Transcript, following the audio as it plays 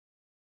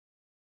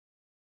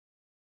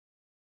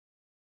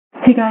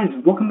Hey guys,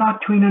 welcome back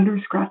to another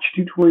Scratch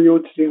tutorial.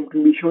 Today I'm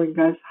going to be showing you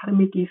guys how to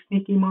make a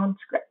snake game on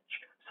Scratch.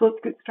 So let's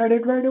get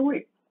started right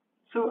away.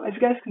 So as you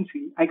guys can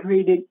see, I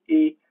created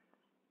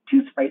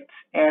two sprites,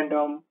 and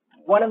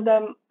one of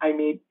them I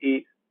made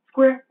a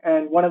square,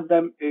 and one of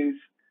them is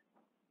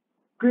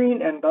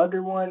green, and the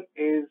other one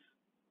is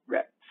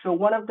red. So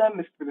one of them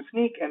is for the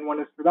snake, and one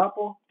is for the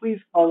apple. Please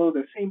follow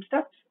the same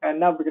steps,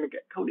 and now we're going to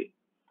get coding.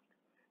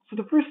 So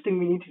the first thing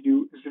we need to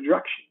do is the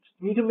directions.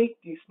 We need to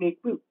make the snake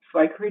move. So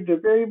I created a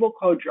variable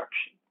called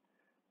direction.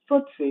 So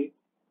let's say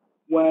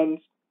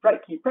when right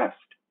key pressed,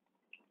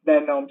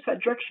 then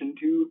set direction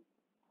to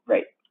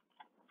right.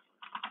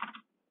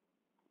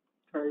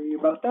 Sorry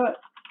about that.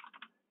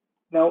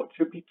 Now let's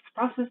repeat this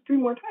process 3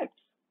 more times.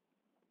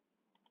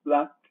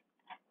 Left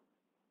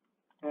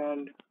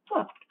and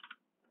left.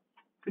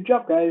 Good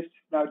job, guys.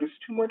 Now just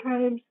 2 more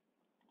times.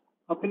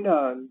 Up and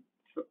down.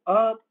 So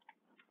up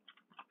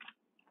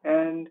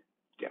and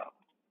down.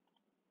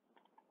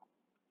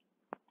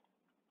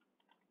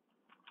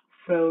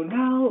 So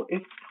now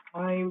it's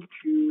time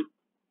to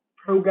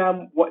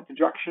program what the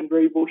direction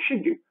variable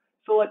should do.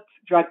 So let's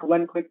drag a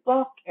one-click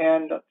block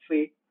and let's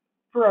say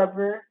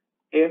forever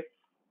if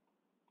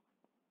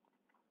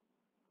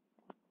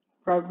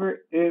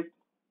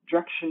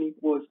direction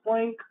equals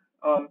blank,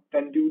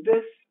 then do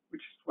this,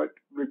 which is what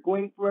we're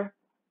going for,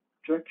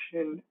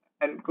 direction,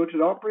 and go to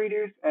the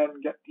operators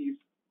and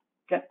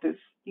get this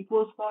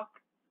equals block,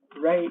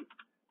 right,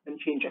 and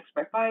change x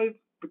by 5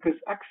 because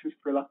x is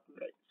for left and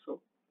right. So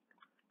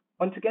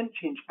once again,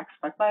 change x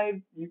by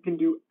 5. You can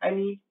do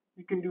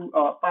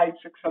 5,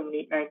 6, 7,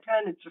 8, 9, 10.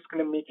 It's just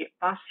going to make it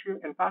faster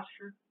and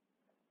faster.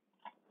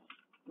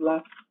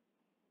 Left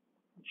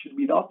should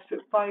be the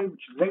opposite 5,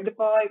 which is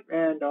 -5,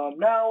 and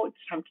now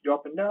it's time to do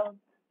up and down.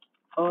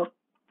 Up,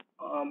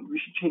 we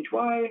should change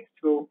y,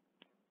 so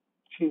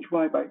change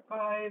y by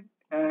 5,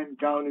 and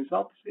down is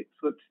opposite,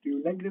 so let's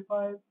do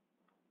 -5.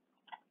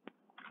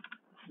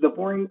 This is the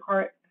boring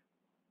part.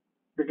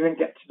 We're going to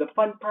get to the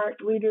fun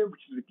part later,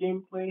 which is the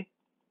gameplay.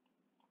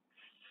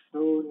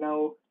 So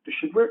now this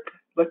should work.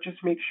 Let's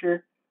just make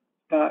sure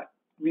that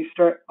we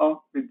start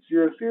off with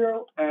 0,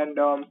 0, and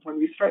when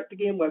we start the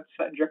game, let's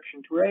set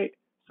direction to right,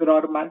 so it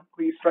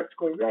automatically starts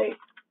going right.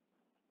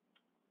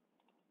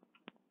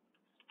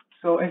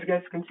 So as you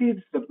guys can see,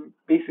 this is the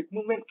basic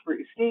movement for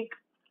a snake.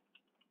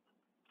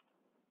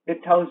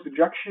 It tells the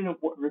direction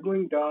of what we're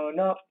going, down,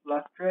 up,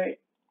 left, right.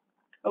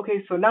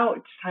 Okay, so now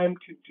it's time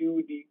to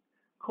do the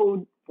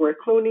code for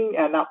cloning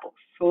and apples.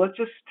 So let's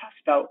just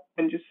test out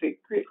and just say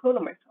create clone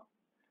of myself.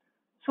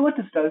 So what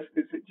this does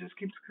is it just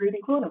keeps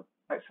creating clone of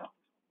myself,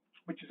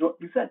 which is what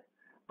we said.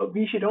 But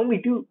it should only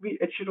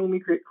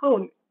create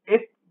clone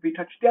if we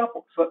touch the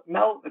apple. So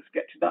now let's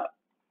get to that.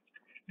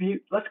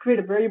 Let's create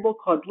a variable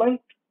called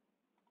length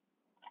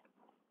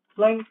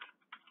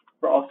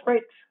for all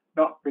sprites,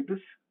 not for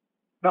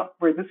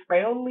this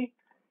sprite only.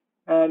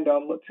 And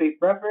let's say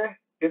forever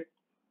if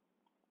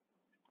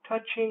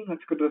touching,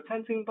 let's go to the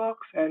sensing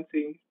box and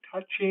say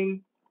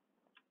touching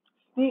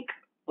snake,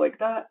 like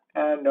that.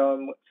 And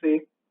let's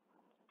say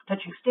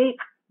touching snake,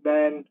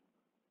 then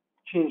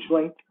change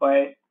length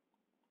by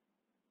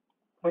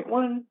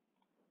 0.1.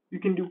 You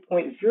can do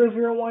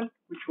 0.001,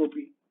 which will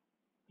be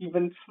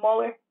even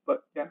smaller,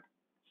 but yeah,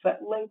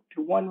 set length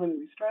to 1 when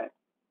we start.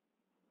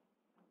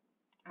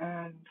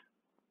 And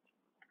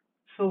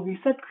so we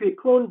said create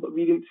clone, but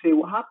we didn't say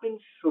what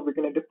happens, so we're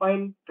going to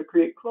define the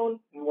create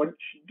clone and what it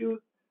should do.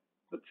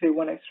 Let's say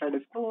when I start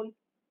as clone,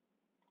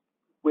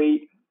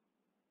 wait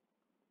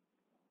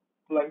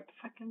length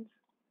seconds,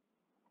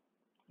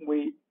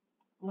 wait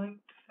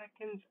length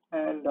seconds,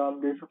 and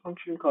there's a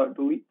function called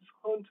delete this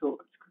clone, so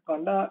let's click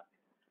on that.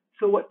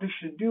 So what this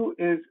should do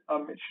is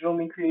it should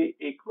only create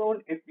a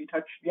clone if we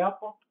touch the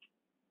apple.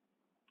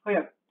 Oh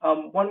yeah,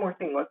 one more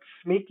thing, let's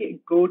make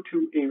it go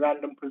to a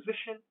random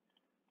position.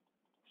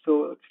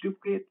 So let's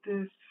duplicate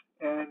this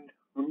and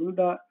remove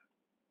that.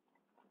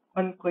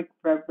 Unclick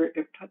forever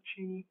if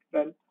touching,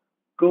 then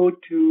go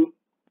to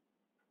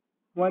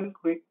one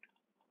click,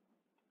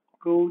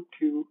 go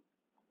to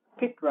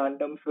pick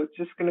random. So it's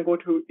just going to go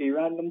to a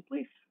random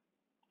place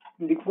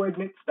in the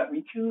coordinates that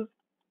we choose.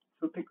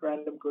 So pick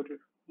random, go to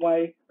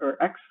y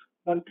or x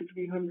 1 to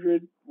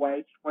 300,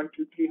 y 1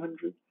 to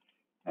 300,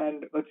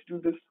 and let's do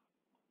this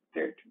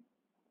there too.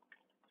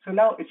 So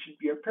now it should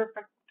be a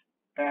perfect,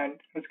 and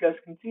as you guys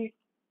can see,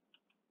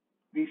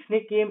 the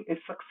snake game is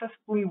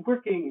successfully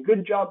working.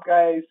 Good job,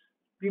 guys.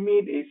 We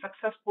made a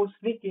successful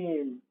snake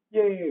game.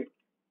 Yay.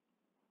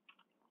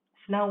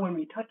 So now when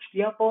we touch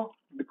the apple,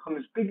 it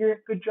becomes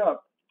bigger. Good job.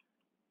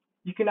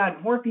 You can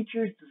add more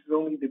features. This is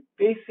only the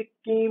basic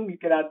game. You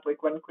can add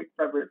like one click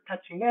forever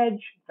touching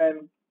edge,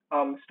 then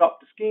stop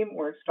this game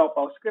or stop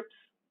all scripts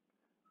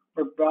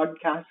or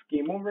broadcast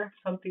game over,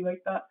 something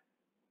like that.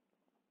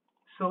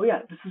 So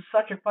yeah, this is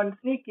such a fun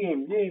snake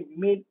game. Yay, we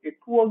made a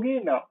cool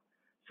game now.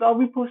 So I'll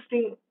be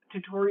posting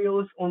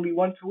tutorials only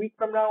once a week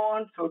from now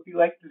on. So if you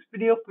like this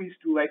video, please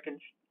do like,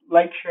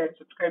 share, and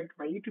subscribe to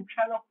my YouTube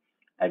channel.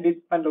 I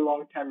did spend a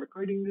long time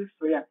recording this.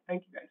 So yeah,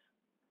 thank you guys.